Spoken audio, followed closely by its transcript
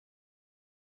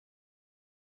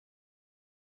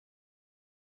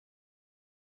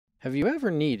Have you ever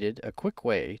needed a quick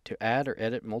way to add or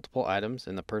edit multiple items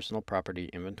in the personal property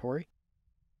inventory?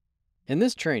 In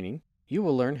this training, you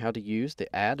will learn how to use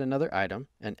the Add Another Item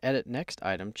and Edit Next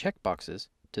Item checkboxes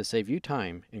to save you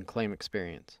time in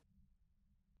ClaimXperience.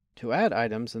 To add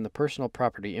items in the personal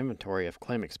property inventory of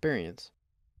ClaimXperience,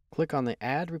 click on the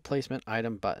Add Replacement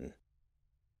Item button.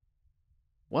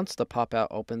 Once the pop-out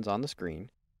opens on the screen,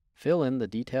 fill in the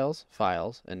details,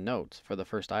 files, and notes for the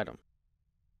first item.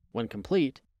 When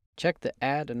complete, check the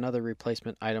Add Another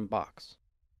Replacement Item box.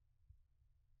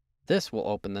 This will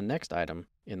open the next item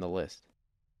in the list.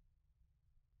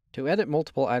 To edit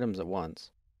multiple items at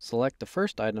once, select the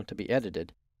first item to be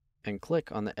edited and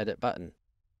click on the Edit button.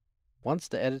 Once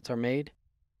the edits are made,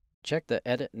 check the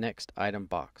Edit Next Item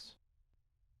box.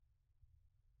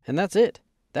 And that's it!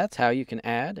 That's how you can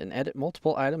add and edit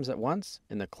multiple items at once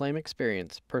in the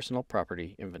ClaimXperience Personal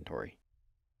Property Inventory.